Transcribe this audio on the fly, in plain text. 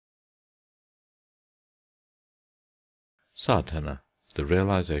Sadhana, the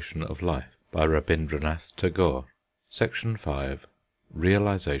Realization of Life, by Rabindranath Tagore. Section 5.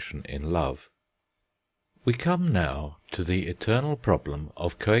 Realization in Love. We come now to the eternal problem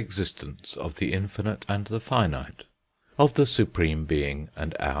of coexistence of the infinite and the finite, of the Supreme Being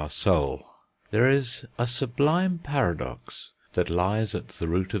and our soul. There is a sublime paradox that lies at the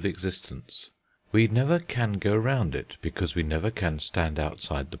root of existence. We never can go round it, because we never can stand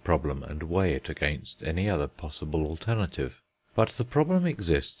outside the problem and weigh it against any other possible alternative. But the problem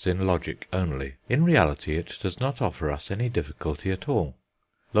exists in logic only. In reality it does not offer us any difficulty at all.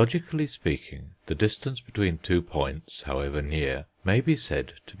 Logically speaking, the distance between 2 points, however near, may be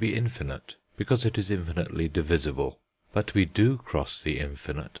said to be infinite, because it is infinitely divisible. But we do cross the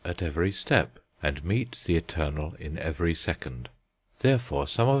infinite at every step, and meet the eternal in every second. Therefore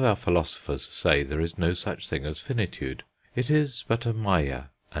some of our philosophers say there is no such thing as finitude. It is but a maya,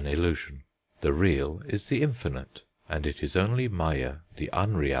 an illusion. The real is the infinite, and it is only maya, the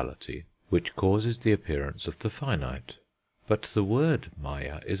unreality, which causes the appearance of the finite. But the word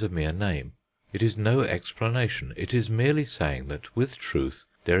maya is a mere name. It is no explanation. It is merely saying that with truth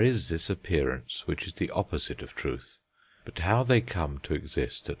there is this appearance which is the opposite of truth. But how they come to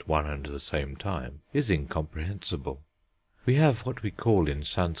exist at one and the same time is incomprehensible. We have what we call in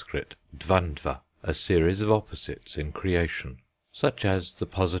Sanskrit dvandva, a series of opposites in creation, such as the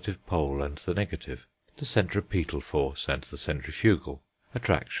positive pole and the negative, the centripetal force and the centrifugal,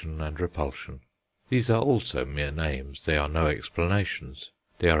 attraction and repulsion. These are also mere names. They are no explanations.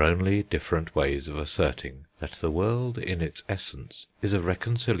 They are only different ways of asserting that the world in its essence is a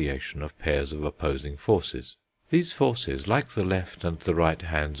reconciliation of pairs of opposing forces. These forces, like the left and the right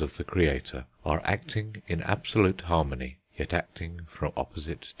hands of the Creator, are acting in absolute harmony, yet acting from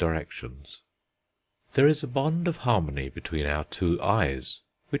opposite directions. There is a bond of harmony between our 2 eyes,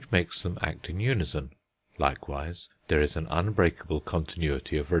 which makes them act in unison. Likewise, there is an unbreakable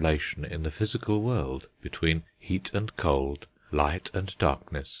continuity of relation in the physical world between heat and cold, light and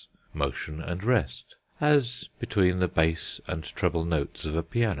darkness, motion and rest, as between the bass and treble notes of a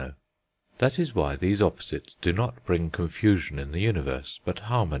piano. That is why these opposites do not bring confusion in the universe, but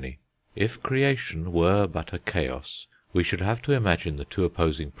harmony. If creation were but a chaos, we should have to imagine the 2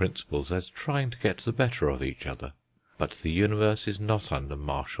 opposing principles as trying to get the better of each other. But the universe is not under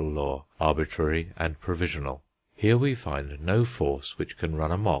martial law, arbitrary and provisional. Here we find no force which can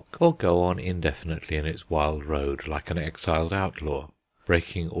run amok, or go on indefinitely in its wild road like an exiled outlaw,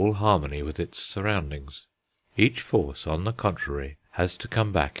 breaking all harmony with its surroundings. Each force, on the contrary, has to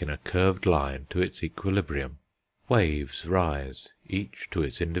come back in a curved line to its equilibrium. Waves rise, each to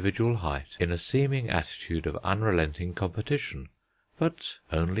its individual height, in a seeming attitude of unrelenting competition, but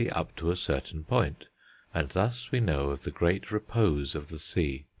only up to a certain point, and thus we know of the great repose of the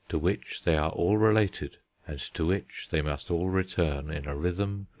sea, to which they are all related, and to which they must all return in a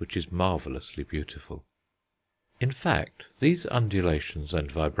rhythm which is marvellously beautiful. In fact, these undulations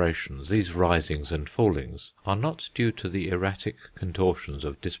and vibrations, these risings and fallings, are not due to the erratic contortions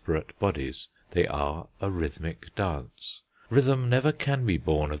of disparate bodies. They are a rhythmic dance. Rhythm never can be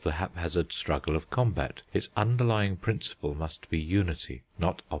born of the haphazard struggle of combat. Its underlying principle must be unity,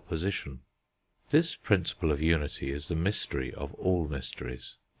 not opposition. This principle of unity is the mystery of all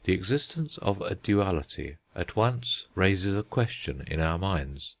mysteries. The existence of a duality at once raises a question in our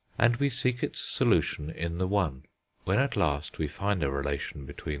minds, and we seek its solution in the one. When at last we find a relation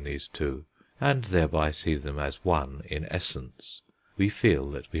between these 2, and thereby see them as one in essence, we feel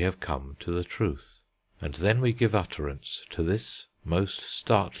that we have come to the truth, and then we give utterance to this most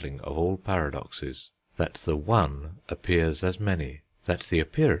startling of all paradoxes, that the one appears as many, that the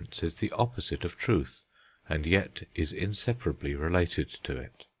appearance is the opposite of truth, and yet is inseparably related to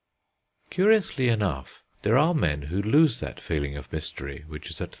it. Curiously enough, there are men who lose that feeling of mystery which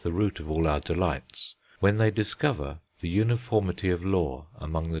is at the root of all our delights, when they discover the uniformity of law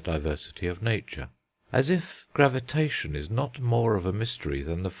among the diversity of nature. As if gravitation is not more of a mystery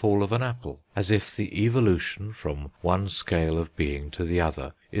than the fall of an apple, as if the evolution from one scale of being to the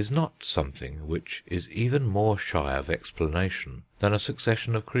other is not something which is even more shy of explanation than a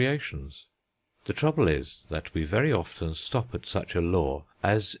succession of creations. The trouble is that we very often stop at such a law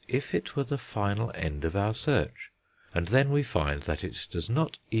as if it were the final end of our search, and then we find that it does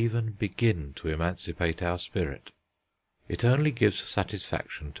not even begin to emancipate our spirit. It only gives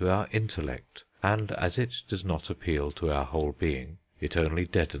satisfaction to our intellect, and as it does not appeal to our whole being, it only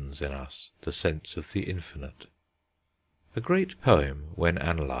deadens in us the sense of the infinite. A great poem, when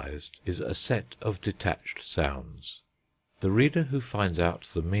analysed, is a set of detached sounds. The reader who finds out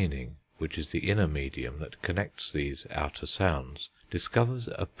the meaning, which is the inner medium that connects these outer sounds, discovers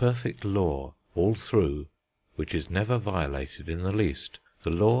a perfect law all through, which is never violated in the least, the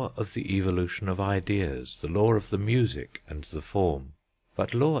law of the evolution of ideas, the law of the music and the form.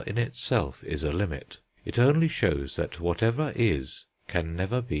 But law in itself is a limit. It only shows that whatever is can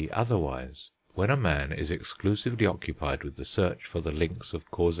never be otherwise. When a man is exclusively occupied with the search for the links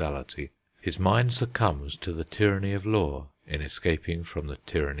of causality, his mind succumbs to the tyranny of law in escaping from the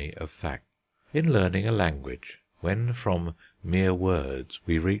tyranny of fact. In learning a language, when from mere words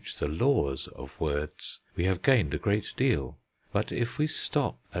we reach the laws of words, we have gained a great deal. But if we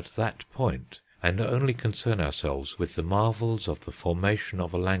stop at that point, and only concern ourselves with the marvels of the formation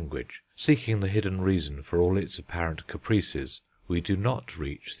of a language, seeking the hidden reason for all its apparent caprices, we do not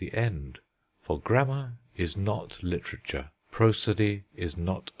reach the end. For grammar is not literature, prosody is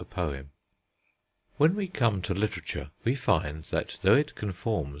not a poem. When we come to literature, we find that though it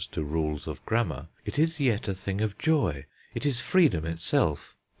conforms to rules of grammar, it is yet a thing of joy. It is freedom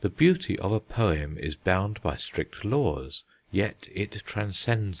itself. The beauty of a poem is bound by strict laws, yet it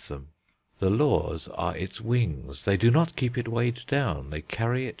transcends them. The laws are its wings. They do not keep it weighed down, they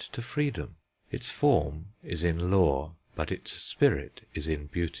carry it to freedom. Its form is in law, but its spirit is in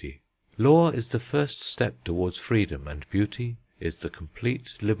beauty. Law is the first step towards freedom, and beauty is the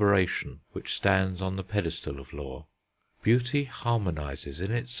complete liberation which stands on the pedestal of law. Beauty harmonizes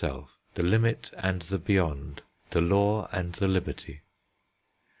in itself the limit and the beyond, the law and the liberty.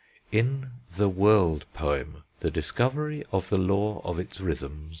 In the world poem, the discovery of the law of its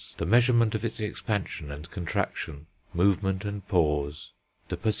rhythms, the measurement of its expansion and contraction, movement and pause,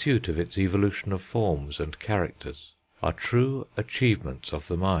 the pursuit of its evolution of forms and characters, are true achievements of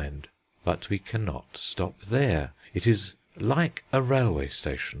the mind. But we cannot stop there. It is like a railway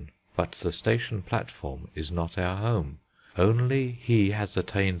station, but the station platform is not our home. Only he has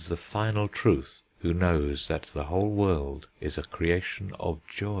attained the final truth who knows that the whole world is a creation of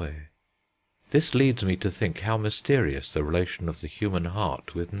joy. This leads me to think how mysterious the relation of the human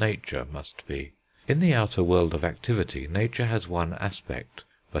heart with nature must be. In the outer world of activity, nature has one aspect,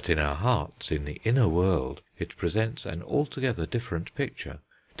 but in our hearts, in the inner world, it presents an altogether different picture.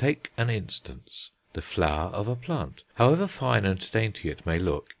 Take an instance, the flower of a plant. However fine and dainty it may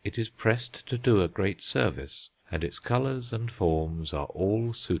look, it is pressed to do a great service, and its colours and forms are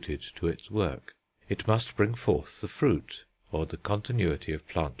all suited to its work. It must bring forth the fruit, or the continuity of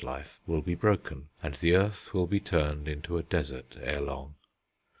plant life will be broken, and the earth will be turned into a desert ere long.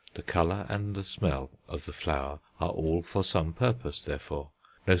 The colour and the smell of the flower are all for some purpose, therefore.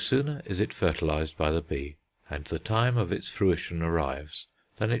 No sooner is it fertilized by the bee, and the time of its fruition arrives,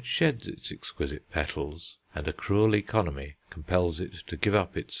 than it sheds its exquisite petals, and a cruel economy compels it to give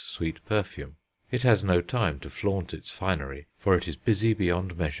up its sweet perfume. It has no time to flaunt its finery, for it is busy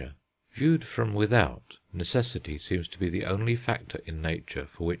beyond measure. Viewed from without, necessity seems to be the only factor in nature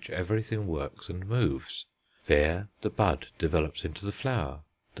for which everything works and moves. There the bud develops into the flower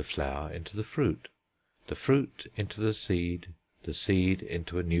into the fruit into the seed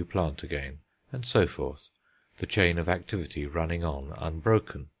into a new plant again, and so forth, the chain of activity running on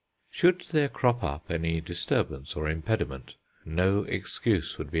unbroken. Should there crop up any disturbance or impediment, no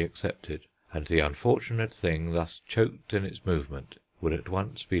excuse would be accepted, and the unfortunate thing thus choked in its movement would at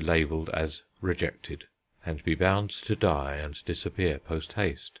once be labelled as rejected, and be bound to die and disappear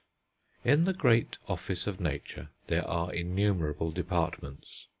post-haste. In the great office of nature there are innumerable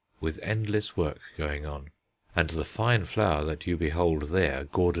departments, with endless work going on, and the fine flower that you behold there,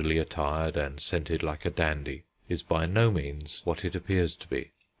 gaudily attired and scented like a dandy, is by no means what it appears to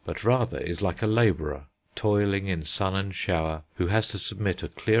be, but rather is like a labourer, toiling in sun and shower, who has to submit a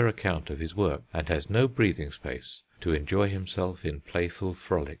clear account of his work, and has no breathing space to enjoy himself in playful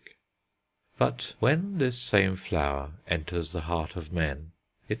frolic. But when this same flower enters the heart of men,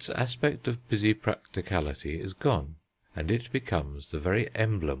 its aspect of busy practicality is gone, and it becomes the very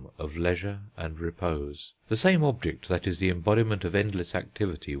emblem of leisure and repose. The same object that is the embodiment of endless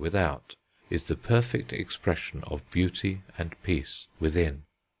activity without is the perfect expression of beauty and peace within.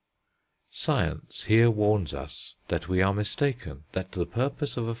 Science here warns us that we are mistaken, that the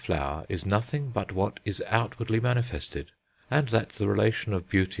purpose of a flower is nothing but what is outwardly manifested, and that the relation of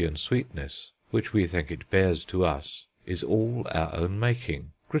beauty and sweetness, which we think it bears to us, is all our own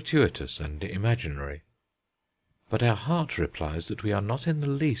making, gratuitous and imaginary. But our heart replies that we are not in the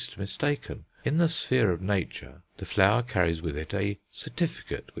least mistaken. In the sphere of nature, the flower carries with it a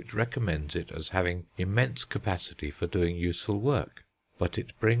certificate which recommends it as having immense capacity for doing useful work, but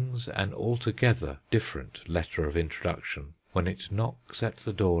it brings an altogether different letter of introduction when it knocks at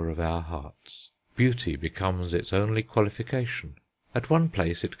the door of our hearts. Beauty becomes its only qualification. At one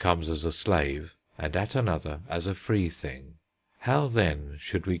place it comes as a slave, and at another as a free thing. How then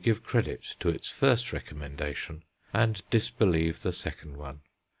should we give credit to its first recommendation, and disbelieve the second one?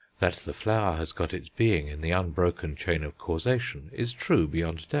 That the flower has got its being in the unbroken chain of causation is true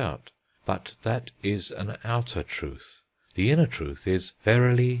beyond doubt, but that is an outer truth. The inner truth is,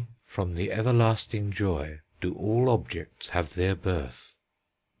 verily, from the everlasting joy do all objects have their birth.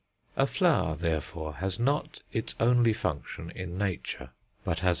 A flower, therefore, has not its only function in nature,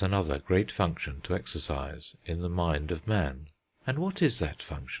 but has another great function to exercise in the mind of man. And what is that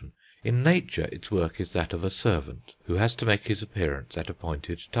function? In nature its work is that of a servant, who has to make his appearance at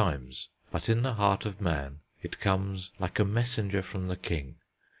appointed times, but in the heart of man it comes like a messenger from the king.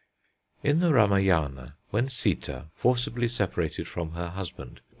 In the Ramayana, when Sita, forcibly separated from her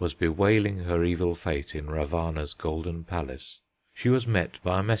husband, was bewailing her evil fate in Ravana's golden palace, she was met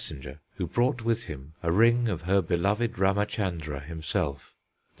by a messenger who brought with him a ring of her beloved Ramachandra himself.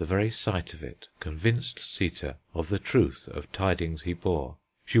 The very sight of it convinced Sita of the truth of tidings he bore.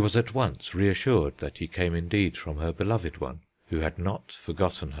 She was at once reassured that he came indeed from her beloved one, who had not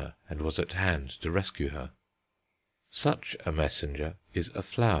forgotten her and was at hand to rescue her. Such a messenger is a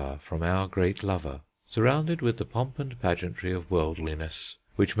flower from our great lover. Surrounded with the pomp and pageantry of worldliness,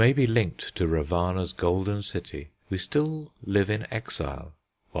 which may be linked to Ravana's golden city, we still live in exile,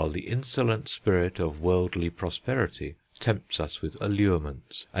 while the insolent spirit of worldly prosperity tempts us with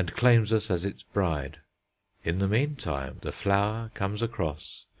allurements, and claims us as its bride. In the meantime the flower comes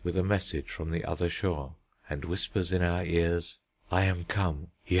across with a message from the other shore, and whispers in our ears, "I am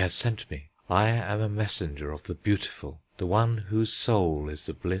come, he has sent me. I am a messenger of the beautiful, the one whose soul is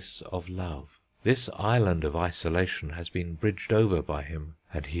the bliss of love. This island of isolation has been bridged over by him,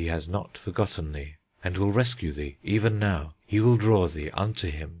 and he has not forgotten thee, and will rescue thee even now. He will draw thee unto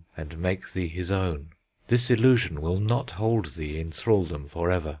him, and make thee his own. This illusion will not hold thee in thraldom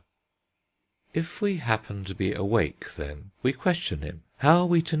for ever." If we happen to be awake, then, we question him. How are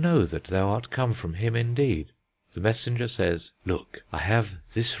we to know that thou art come from him indeed? The messenger says, "Look, I have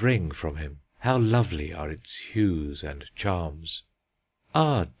this ring from him. How lovely are its hues and charms!"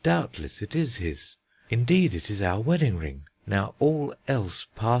 Ah, doubtless it is his. Indeed it is our wedding ring. Now all else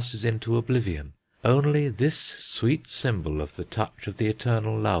passes into oblivion. Only this sweet symbol of the touch of the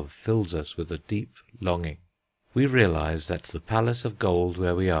eternal love fills us with a deep longing. We realize that the palace of gold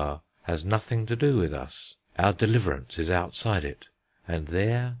where we are has nothing to do with us. Our deliverance is outside it, and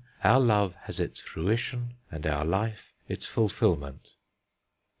there our love has its fruition and our life its fulfilment.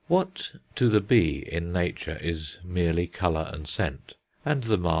 What to the bee in nature is merely colour and scent, and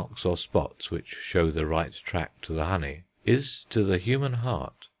the marks or spots which show the right track to the honey, is to the human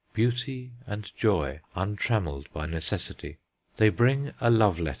heart beauty and joy untrammelled by necessity. They bring a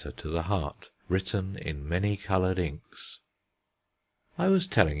love letter to the heart, written in many-coloured inks. I was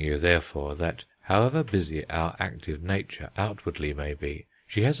telling you, therefore, that however busy our active nature outwardly may be,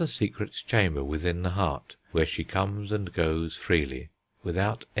 she has a secret chamber within the heart, where she comes and goes freely,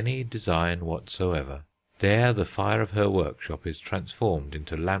 without any design whatsoever. There the fire of her workshop is transformed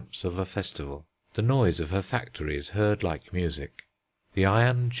into lamps of a festival. The noise of her factory is heard like music. The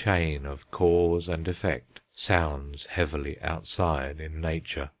iron chain of cause and effect sounds heavily outside in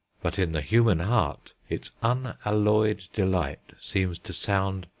nature, but in the human heart its unalloyed delight seems to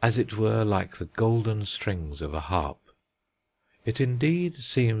sound as it were like the golden strings of a harp. It indeed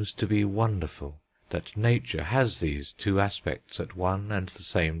seems to be wonderful that nature has these two aspects at one and the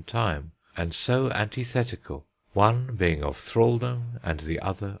same time, and so antithetical, one being of thraldom and the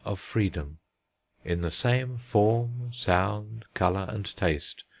other of freedom. In the same form, sound, colour, and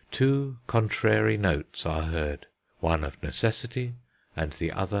taste, two contrary notes are heard, one of necessity and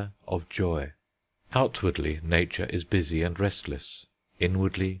the other of joy. Outwardly nature is busy and restless.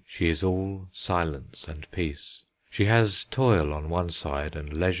 Inwardly she is all silence and peace. She has toil on one side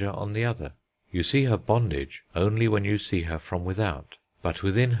and leisure on the other. You see her bondage only when you see her from without, but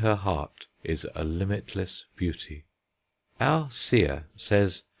within her heart is a limitless beauty. Our seer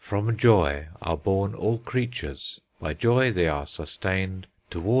says, "From joy are born all creatures. By joy they are sustained,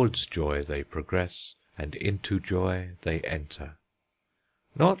 towards joy they progress, and into joy they enter."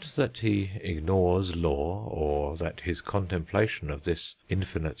 Not that he ignores law, or that his contemplation of this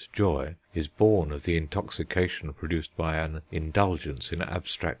infinite joy is born of the intoxication produced by an indulgence in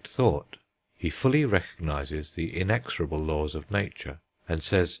abstract thought. He fully recognizes the inexorable laws of nature, and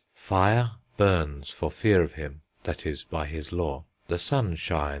says, "Fire burns for fear of him, that is, by his law. The sun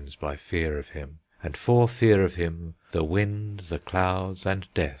shines by fear of him, and for fear of him the wind, the clouds, and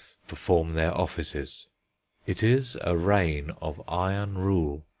death perform their offices." It is a reign of iron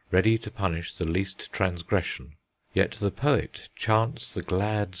rule, ready to punish the least transgression. Yet the poet chants the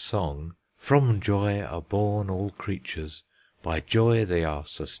glad song, "From joy are born all creatures. By joy they are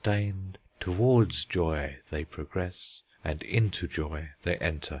sustained, towards joy they progress, and into joy they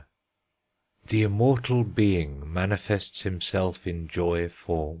enter. The immortal being manifests himself in joy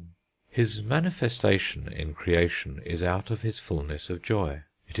form. His manifestation in creation is out of his fullness of joy.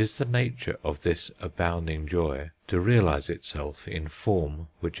 It is the nature of this abounding joy to realize itself in form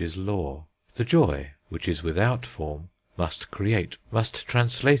which is law. The joy which is without form must create, must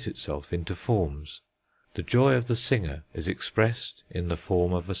translate itself into forms. The joy of the singer is expressed in the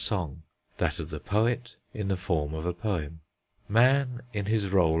form of a song, that of the poet in the form of a poem. Man, in his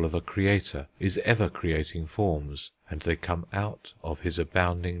role of a creator, is ever creating forms, and they come out of his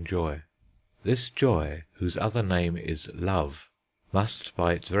abounding joy. This joy, whose other name is love, must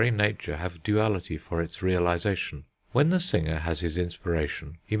by its very nature have duality for its realization. When the singer has his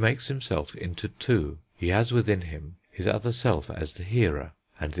inspiration, he makes himself into two. He has within him his other self as the hearer,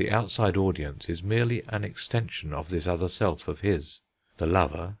 and the outside audience is merely an extension of this other self of his. The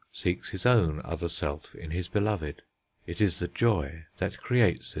lover seeks his own other self in his beloved. It is the joy that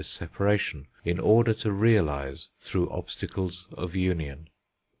creates this separation in order to realize through obstacles of union.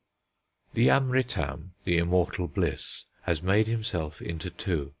 The Amritam, the immortal bliss, has made himself into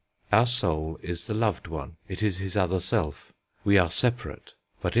two. Our soul is the loved one, it is his other self. We are separate,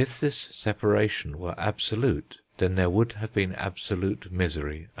 but if this separation were absolute, then there would have been absolute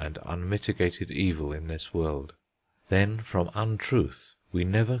misery and unmitigated evil in this world. Then from untruth we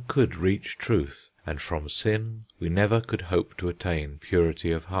never could reach truth, and from sin we never could hope to attain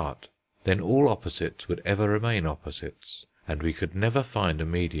purity of heart. Then all opposites would ever remain opposites, and we could never find a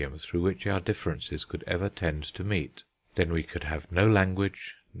medium through which our differences could ever tend to meet. Then we could have no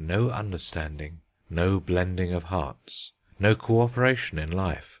language, no understanding, no blending of hearts, no cooperation in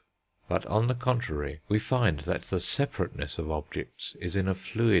life. But on the contrary, we find that the separateness of objects is in a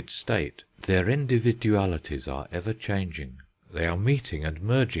fluid state. Their individualities are ever changing. They are meeting and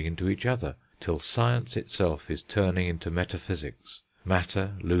merging into each other, till science itself is turning into metaphysics,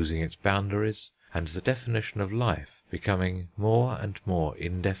 matter losing its boundaries, and the definition of life becoming more and more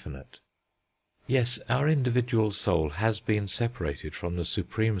indefinite. Yes, our individual soul has been separated from the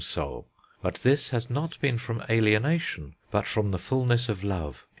Supreme Soul, but this has not been from alienation, but from the fullness of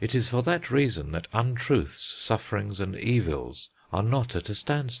love. It is for that reason that untruths, sufferings, and evils are not at a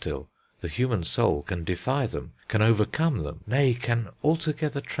standstill. The human soul can defy them, can overcome them, nay, can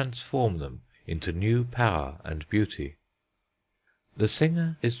altogether transform them into new power and beauty. The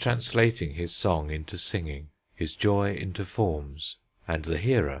singer is translating his song into singing, his joy into forms, and the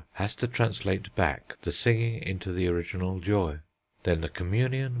hearer has to translate back the singing into the original joy. Then the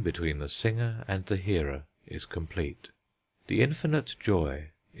communion between the singer and the hearer is complete. The infinite joy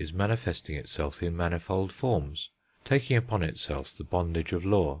is manifesting itself in manifold forms, taking upon itself the bondage of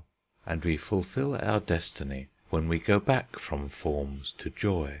law, and we fulfill our destiny when we go back from forms to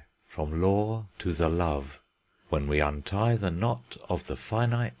joy, from law to the love, when we untie the knot of the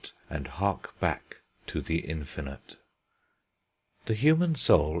finite and hark back to the infinite. The human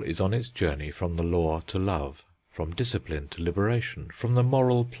soul is on its journey from the law to love, from discipline to liberation, from the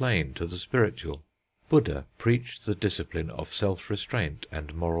moral plane to the spiritual. Buddha preached the discipline of self-restraint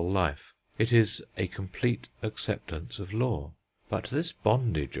and moral life. It is a complete acceptance of law. But this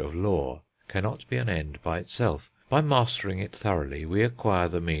bondage of law cannot be an end by itself. By mastering it thoroughly, we acquire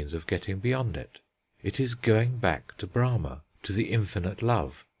the means of getting beyond it. It is going back to Brahma, to the infinite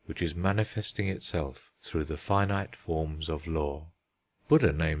love, which is manifesting itself through the finite forms of law.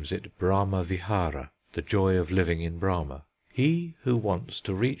 Buddha names it Brahma Vihara, the joy of living in Brahma. He who wants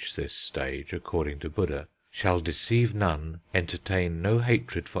to reach this stage, according to Buddha, shall deceive none, entertain no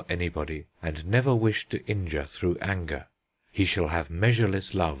hatred for anybody, and never wish to injure through anger. He shall have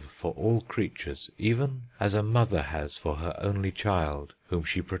measureless love for all creatures, even as a mother has for her only child, whom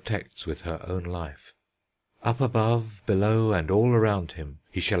she protects with her own life. Up above, below, and all around him,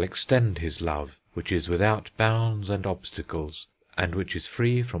 he shall extend his love, which is without bounds and obstacles, and which is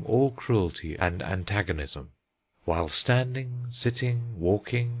free from all cruelty and antagonism. While standing, sitting,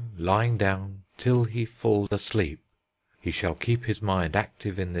 walking, lying down, till he fall asleep, he shall keep his mind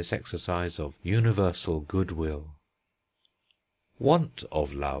active in this exercise of universal goodwill. Want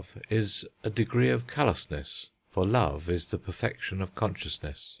of love is a degree of callousness, for love is the perfection of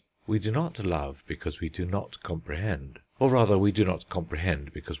consciousness. We do not love because we do not comprehend, or rather we do not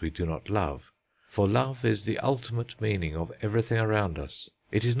comprehend because we do not love, for love is the ultimate meaning of everything around us.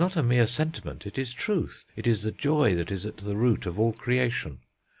 It is not a mere sentiment, it is truth, it is the joy that is at the root of all creation.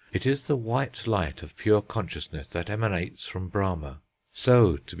 It is the white light of pure consciousness that emanates from Brahma.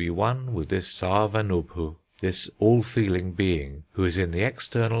 So, to be one with this Sarvanubhu, this all-feeling being, who is in the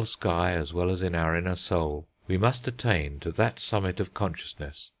external sky as well as in our inner soul, We must attain to that summit of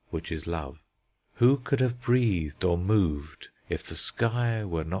consciousness which is love. Who could have breathed or moved if the sky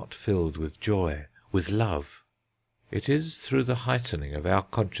were not filled with joy, with love? It is through the heightening of our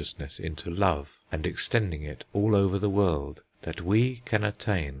consciousness into love, and extending it all over the world, that we can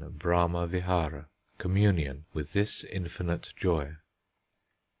attain Brahma Vihara, communion with this infinite joy.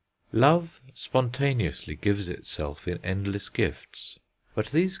 Love spontaneously gives itself in endless gifts, but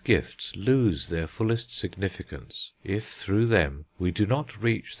these gifts lose their fullest significance if through them we do not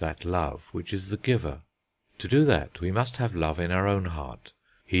reach that love which is the giver. To do that we must have love in our own heart.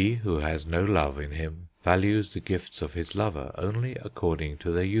 He who has no love in him values the gifts of his lover only according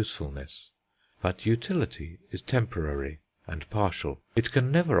to their usefulness. But utility is temporary and partial. It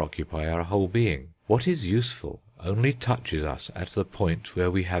can never occupy our whole being. What is useful only touches us at the point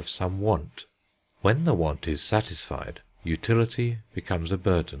where we have some want. When the want is satisfied, utility becomes a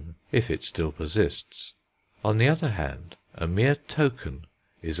burden, if it still persists. On the other hand, a mere token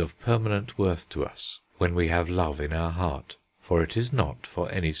is of permanent worth to us when we have love in our heart, for it is not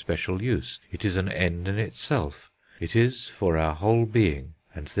for any special use. It is an end in itself. It is for our whole being,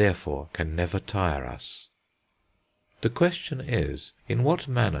 and therefore can never tire us. The question is, in what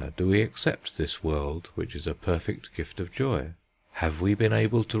manner do we accept this world which is a perfect gift of joy? Have we been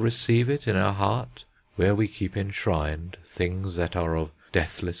able to receive it in our heart, where we keep enshrined things that are of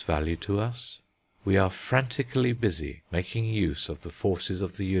deathless value to us? We are frantically busy making use of the forces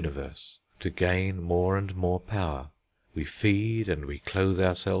of the universe to gain more and more power. We feed and we clothe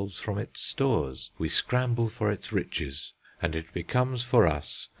ourselves from its stores. We scramble for its riches, and it becomes for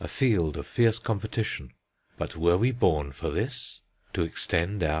us a field of fierce competition. But were we born for this? To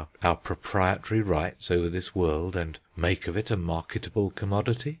extend our proprietary rights over this world and make of it a marketable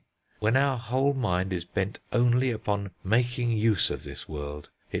commodity? When our whole mind is bent only upon making use of this world,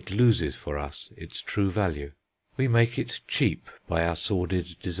 it loses for us its true value. We make it cheap by our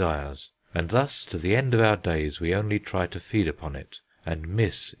sordid desires, and thus to the end of our days we only try to feed upon it, and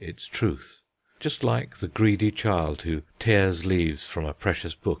miss its truth, just like the greedy child who tears leaves from a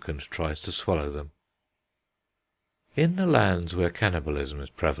precious book and tries to swallow them. In the lands where cannibalism is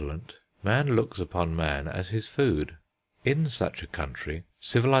prevalent, man looks upon man as his food. In such a country,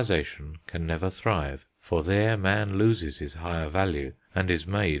 civilization can never thrive, for there man loses his higher value, and is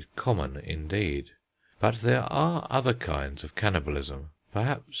made common indeed. But there are other kinds of cannibalism,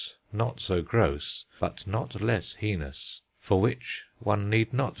 perhaps not so gross, but not less heinous, for which one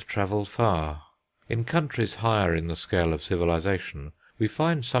need not travel far. In countries higher in the scale of civilization, we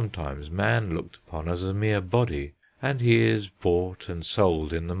find sometimes man looked upon as a mere body, and he is bought and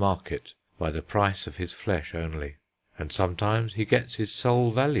sold in the market by the price of his flesh only. And sometimes he gets his sole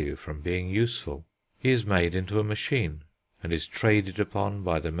value from being useful. He is made into a machine, and is traded upon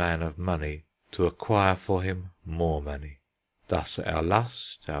by the man of money to acquire for him more money. Thus our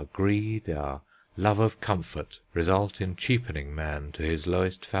lust, our greed, our love of comfort result in cheapening man to his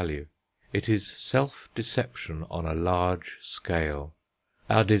lowest value. It is self-deception on a large scale.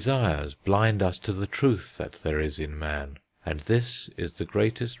 Our desires blind us to the truth that there is in man, and this is the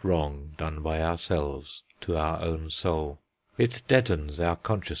greatest wrong done by ourselves to our own soul. It deadens our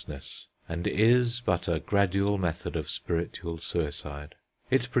consciousness, and is but a gradual method of spiritual suicide.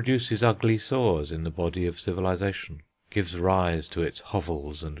 It produces ugly sores in the body of civilization, gives rise to its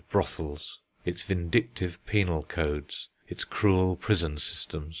hovels and brothels, its vindictive penal codes, its cruel prison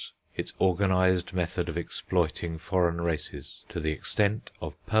systems, its organized method of exploiting foreign races to the extent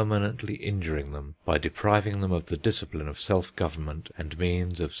of permanently injuring them by depriving them of the discipline of self-government and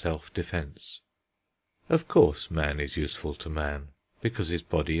means of self-defense. Of course man is useful to man, because his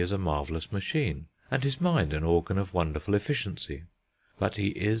body is a marvellous machine, and his mind an organ of wonderful efficiency. But he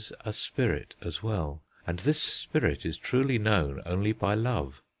is a spirit as well, and this spirit is truly known only by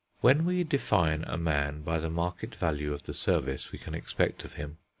love. When we define a man by the market value of the service we can expect of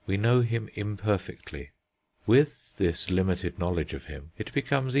him, we know him imperfectly. With this limited knowledge of him, it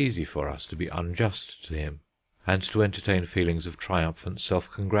becomes easy for us to be unjust to him, and to entertain feelings of triumphant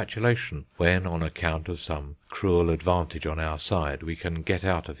self-congratulation when, on account of some cruel advantage on our side, we can get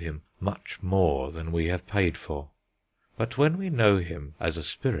out of him much more than we have paid for. But when we know him as a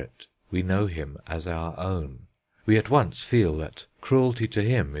spirit, we know him as our own. We at once feel that cruelty to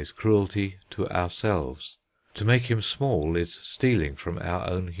him is cruelty to ourselves. To make him small is stealing from our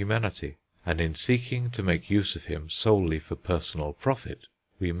own humanity, and in seeking to make use of him solely for personal profit,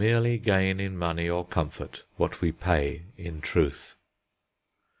 we merely gain in money or comfort what we pay in truth.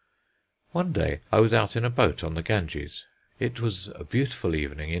 One day I was out in a boat on the Ganges. It was a beautiful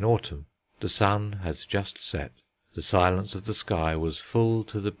evening in autumn. The sun had just set. The silence of the sky was full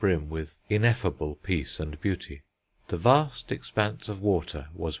to the brim with ineffable peace and beauty. The vast expanse of water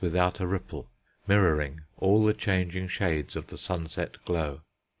was without a ripple, mirroring all the changing shades of the sunset glow.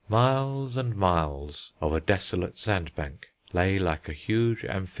 Miles and miles of a desolate sandbank lay like a huge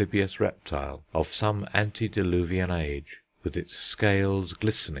amphibious reptile of some antediluvian age, with its scales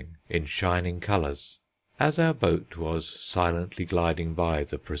glistening in shining colours. As our boat was silently gliding by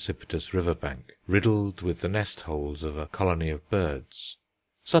the precipitous river-bank, riddled with the nest-holes of a colony of birds,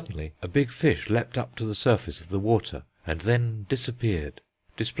 suddenly a big fish leapt up to the surface of the water, and then disappeared,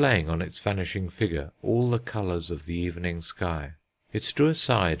 displaying on its vanishing figure all the colours of the evening sky. It drew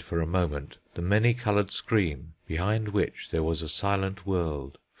aside for a moment the many-coloured screen, behind which there was a silent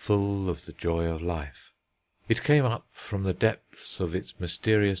world, full of the joy of life. It came up from the depths of its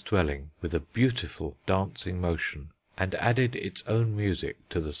mysterious dwelling with a beautiful dancing motion, and added its own music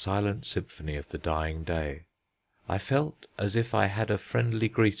to the silent symphony of the dying day. I felt as if I had a friendly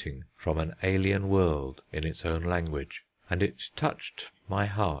greeting from an alien world in its own language, and it touched my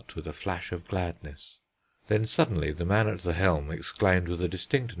heart with a flash of gladness. Then suddenly the man at the helm exclaimed with a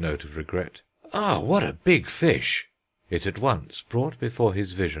distinct note of regret, "Ah, what a big fish!" It at once brought before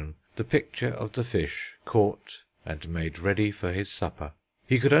his vision the picture of the fish caught and made ready for his supper.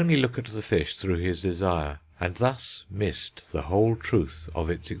 He could only look at the fish through his desire, and thus missed the whole truth of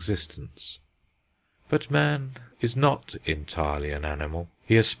its existence. But man is not entirely an animal.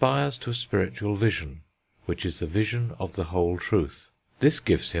 He aspires to a spiritual vision, which is the vision of the whole truth. This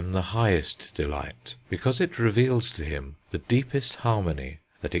gives him the highest delight, because it reveals to him the deepest harmony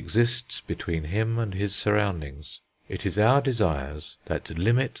that exists between him and his surroundings. It is our desires that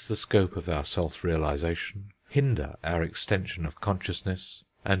limit the scope of our self-realization, hinder our extension of consciousness,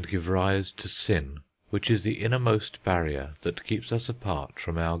 and give rise to sin, which is the innermost barrier that keeps us apart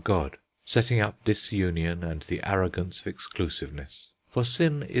from our God, setting up disunion and the arrogance of exclusiveness. For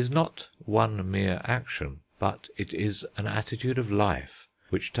sin is not one mere action, but it is an attitude of life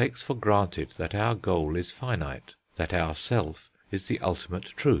which takes for granted that our goal is finite, that our self is the ultimate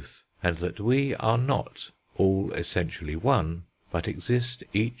truth, and that we are not all essentially one, but exist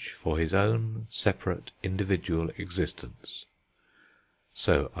each for his own separate individual existence.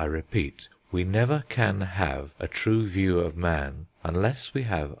 So, I repeat, we never can have a true view of man unless we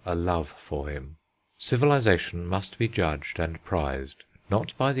have a love for him. Civilization must be judged and prized,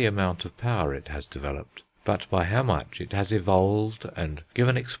 not by the amount of power it has developed, but by how much it has evolved and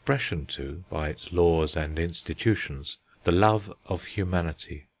given expression to, by its laws and institutions, the love of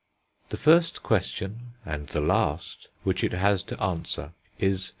humanity. The first question, and the last, which it has to answer,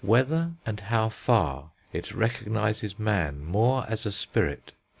 is whether and how far it recognizes man more as a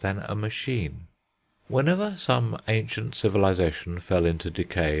spirit than a machine. Whenever some ancient civilization fell into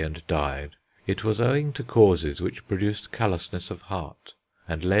decay and died, it was owing to causes which produced callousness of heart,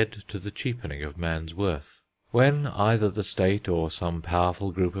 and led to the cheapening of man's worth. When either the state or some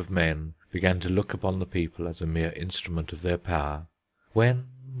powerful group of men began to look upon the people as a mere instrument of their power, when,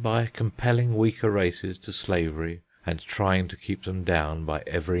 by compelling weaker races to slavery and trying to keep them down by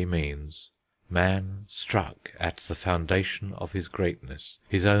every means, man struck at the foundation of his greatness,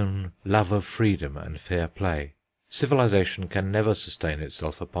 his own love of freedom and fair play. Civilization can never sustain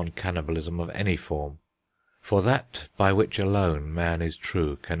itself upon cannibalism of any form, for that by which alone man is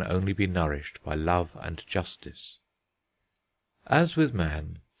true can only be nourished by love and justice. As with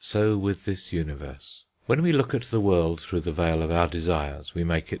man, so with this universe. When we look at the world through the veil of our desires, we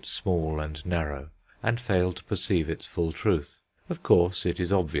make it small and narrow, and fail to perceive its full truth. Of course, it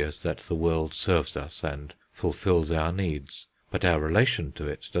is obvious that the world serves us and fulfills our needs, but our relation to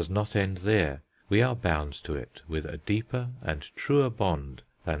it does not end there. We are bound to it with a deeper and truer bond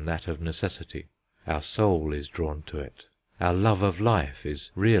than that of necessity. Our soul is drawn to it. Our love of life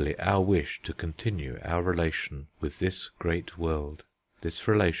is really our wish to continue our relation with this great world. This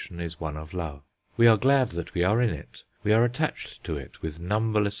relation is one of love. We are glad that we are in it. We are attached to it with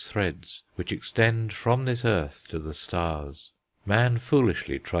numberless threads which extend from this earth to the stars. Man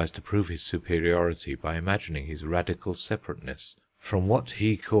foolishly tries to prove his superiority by imagining his radical separateness from what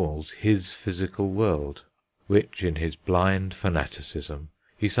he calls his physical world, which, in his blind fanaticism,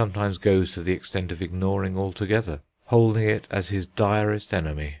 he sometimes goes to the extent of ignoring altogether, holding it as his direst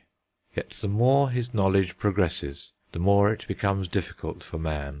enemy. Yet the more his knowledge progresses, the more it becomes difficult for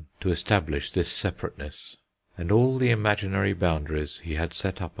man to establish this separateness, and all the imaginary boundaries he had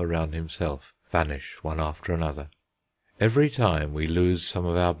set up around himself vanish one after another. Every time we lose some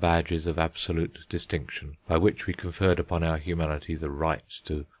of our badges of absolute distinction, by which we conferred upon our humanity the right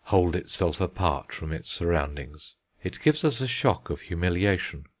to hold itself apart from its surroundings, it gives us a shock of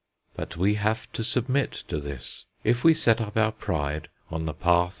humiliation. But we have to submit to this, If we set up our pride on the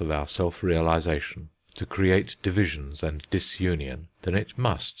path of our self-realization to create divisions and disunion, then it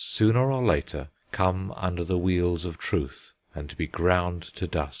must, sooner or later, come under the wheels of truth, and be ground to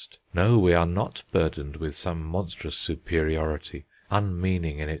dust. No, we are not burdened with some monstrous superiority,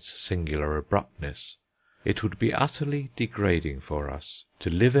 unmeaning in its singular abruptness. It would be utterly degrading for us to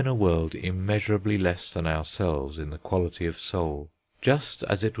live in a world immeasurably less than ourselves in the quality of soul, just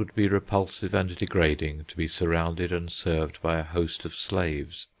as it would be repulsive and degrading to be surrounded and served by a host of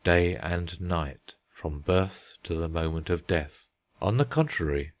slaves, day and night, from birth to the moment of death. On the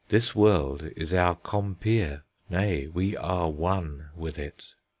contrary, this world is our compeer, nay, we are one with it.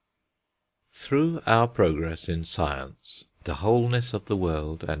 Through our progress in science, the wholeness of the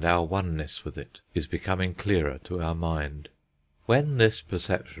world and our oneness with it is becoming clearer to our mind. When this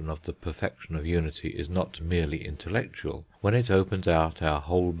perception of the perfection of unity is not merely intellectual, when it opens out our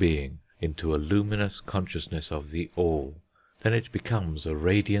whole being into a luminous consciousness of the All, then it becomes a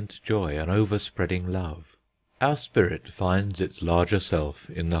radiant joy, an overspreading love. Our spirit finds its larger self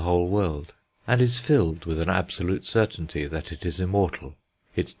in the whole world, and is filled with an absolute certainty that it is immortal.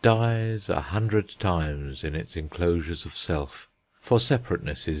 It dies 100 times in its enclosures of self, for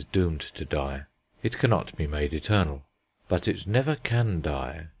separateness is doomed to die. It cannot be made eternal, but it never can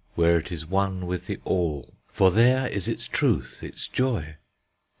die where it is one with the All, for there is its truth, its joy.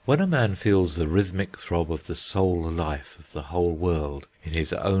 When a man feels the rhythmic throb of the soul life of the whole world in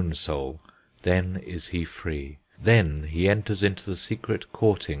his own soul, then is he free. Then he enters into the secret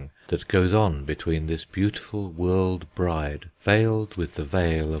courting that goes on between this beautiful world bride, veiled with the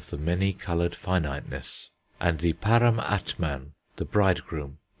veil of the many-coloured finiteness, and the Param Atman, the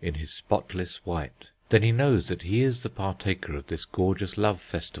bridegroom, in his spotless white. Then he knows that he is the partaker of this gorgeous love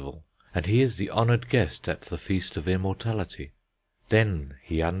festival, and he is the honoured guest at the feast of immortality. Then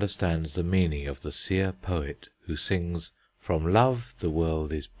he understands the meaning of the seer poet who sings, "From love the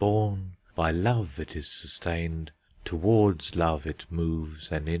world is born, by love it is sustained, towards love it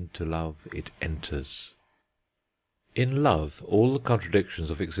moves, and into love it enters." In love all the contradictions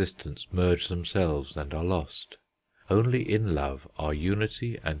of existence merge themselves and are lost. Only in love are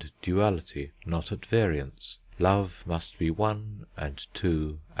unity and duality not at variance. Love must be one and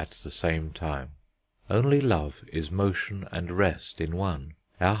two at the same time. Only love is motion and rest in one.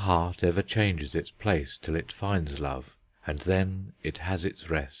 Our heart ever changes its place till it finds love, and then it has its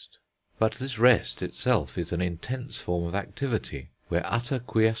rest. But this rest itself is an intense form of activity, where utter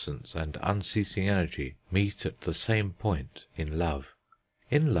quiescence and unceasing energy meet at the same point in love.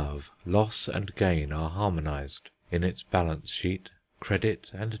 In love, loss and gain are harmonized. In its balance sheet, credit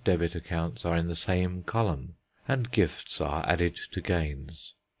and debit accounts are in the same column, and gifts are added to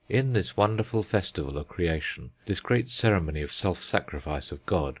gains. In this wonderful festival of creation, this great ceremony of self-sacrifice of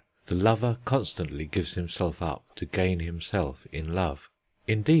God, the lover constantly gives himself up to gain himself in love.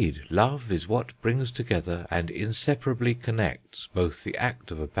 Indeed, love is what brings together and inseparably connects both the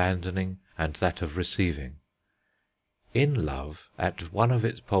act of abandoning and that of receiving. In love, at one of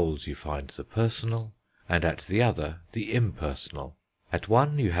its poles you find the personal, and at the other the impersonal. At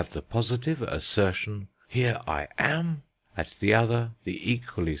one you have the positive assertion, "Here I am," at the other the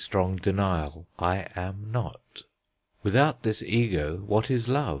equally strong denial, "I am not." Without this ego, what is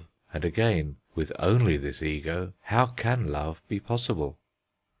love? And again, with only this ego, how can love be possible?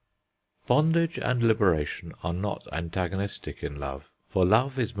 Bondage and liberation are not antagonistic in love, for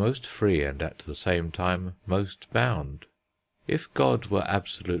love is most free and at the same time most bound. If God were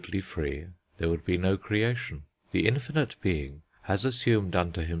absolutely free, there would be no creation. The infinite being has assumed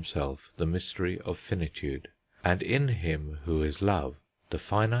unto himself the mystery of finitude, and in him who is love, the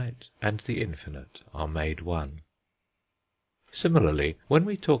finite and the infinite are made one. Similarly, when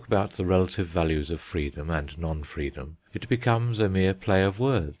we talk about the relative values of freedom and non-freedom, it becomes a mere play of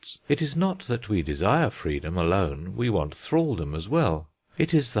words. It is not that we desire freedom alone, we want thraldom as well.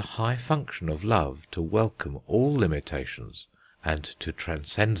 It is the high function of love to welcome all limitations and to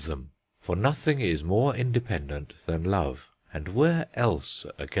transcend them, for nothing is more independent than love, and where else,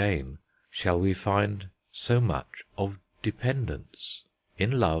 again, shall we find so much of dependence?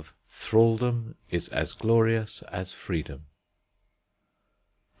 In love, thraldom is as glorious as freedom.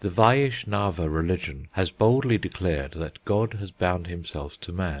 The Vaishnava religion has boldly declared that God has bound himself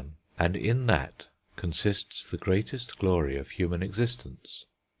to man, and in that consists the greatest glory of human existence.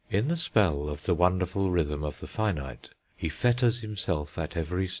 In the spell of the wonderful rhythm of the finite, he fetters himself at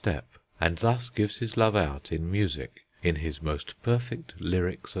every step, and thus gives his love out in music, in his most perfect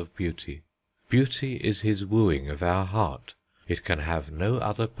lyrics of beauty. Beauty is his wooing of our heart. It can have no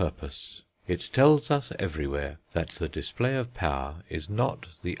other purpose. It tells us everywhere that the display of power is not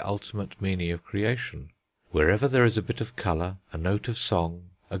the ultimate meaning of creation. Wherever there is a bit of colour, a note of song,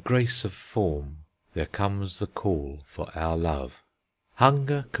 a grace of form, there comes the call for our love.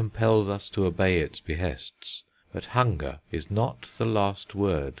 Hunger compels us to obey its behests, but hunger is not the last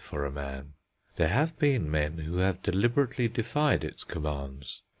word for a man. There have been men who have deliberately defied its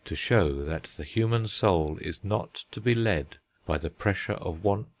commands, to show that the human soul is not to be led by the pressure of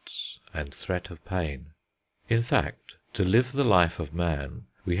wants and threat of pain. In fact, to live the life of man,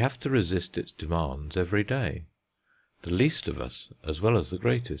 we have to resist its demands every day, the least of us as well as the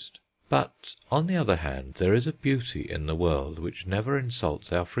greatest. But, on the other hand, there is a beauty in the world which never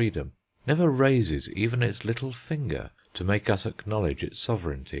insults our freedom, never raises even its little finger to make us acknowledge its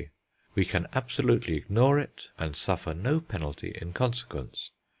sovereignty. We can absolutely ignore it, and suffer no penalty in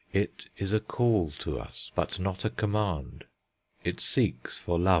consequence. It is a call to us, but not a command. It seeks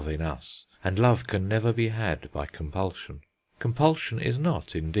for love in us, and love can never be had by compulsion. Compulsion is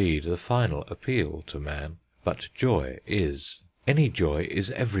not, indeed, the final appeal to man, but joy is. Any joy is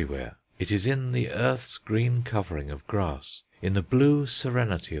everywhere. It is in the earth's green covering of grass, in the blue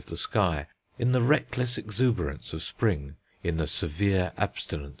serenity of the sky, in the reckless exuberance of spring, in the severe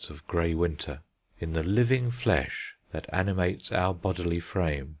abstinence of grey winter, in the living flesh that animates our bodily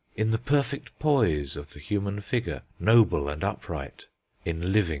frame, in the perfect poise of the human figure, noble and upright,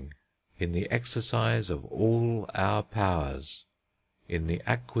 in living, in the exercise of all our powers, in the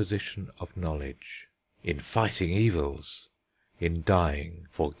acquisition of knowledge, in fighting evils, in dying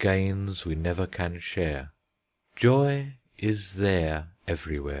for gains we never can share. Joy is there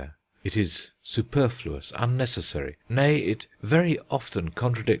everywhere. It is superfluous, unnecessary, nay, it very often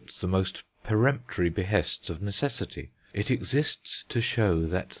contradicts the most peremptory behests of necessity. It exists to show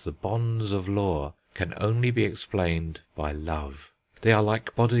that the bonds of law can only be explained by love. They are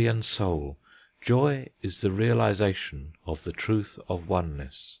like body and soul. Joy is the realization of the truth of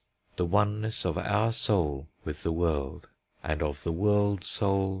oneness, the oneness of our soul with the world, and of the world's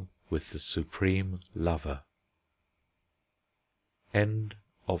soul with the supreme lover. End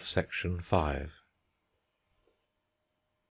of section 5.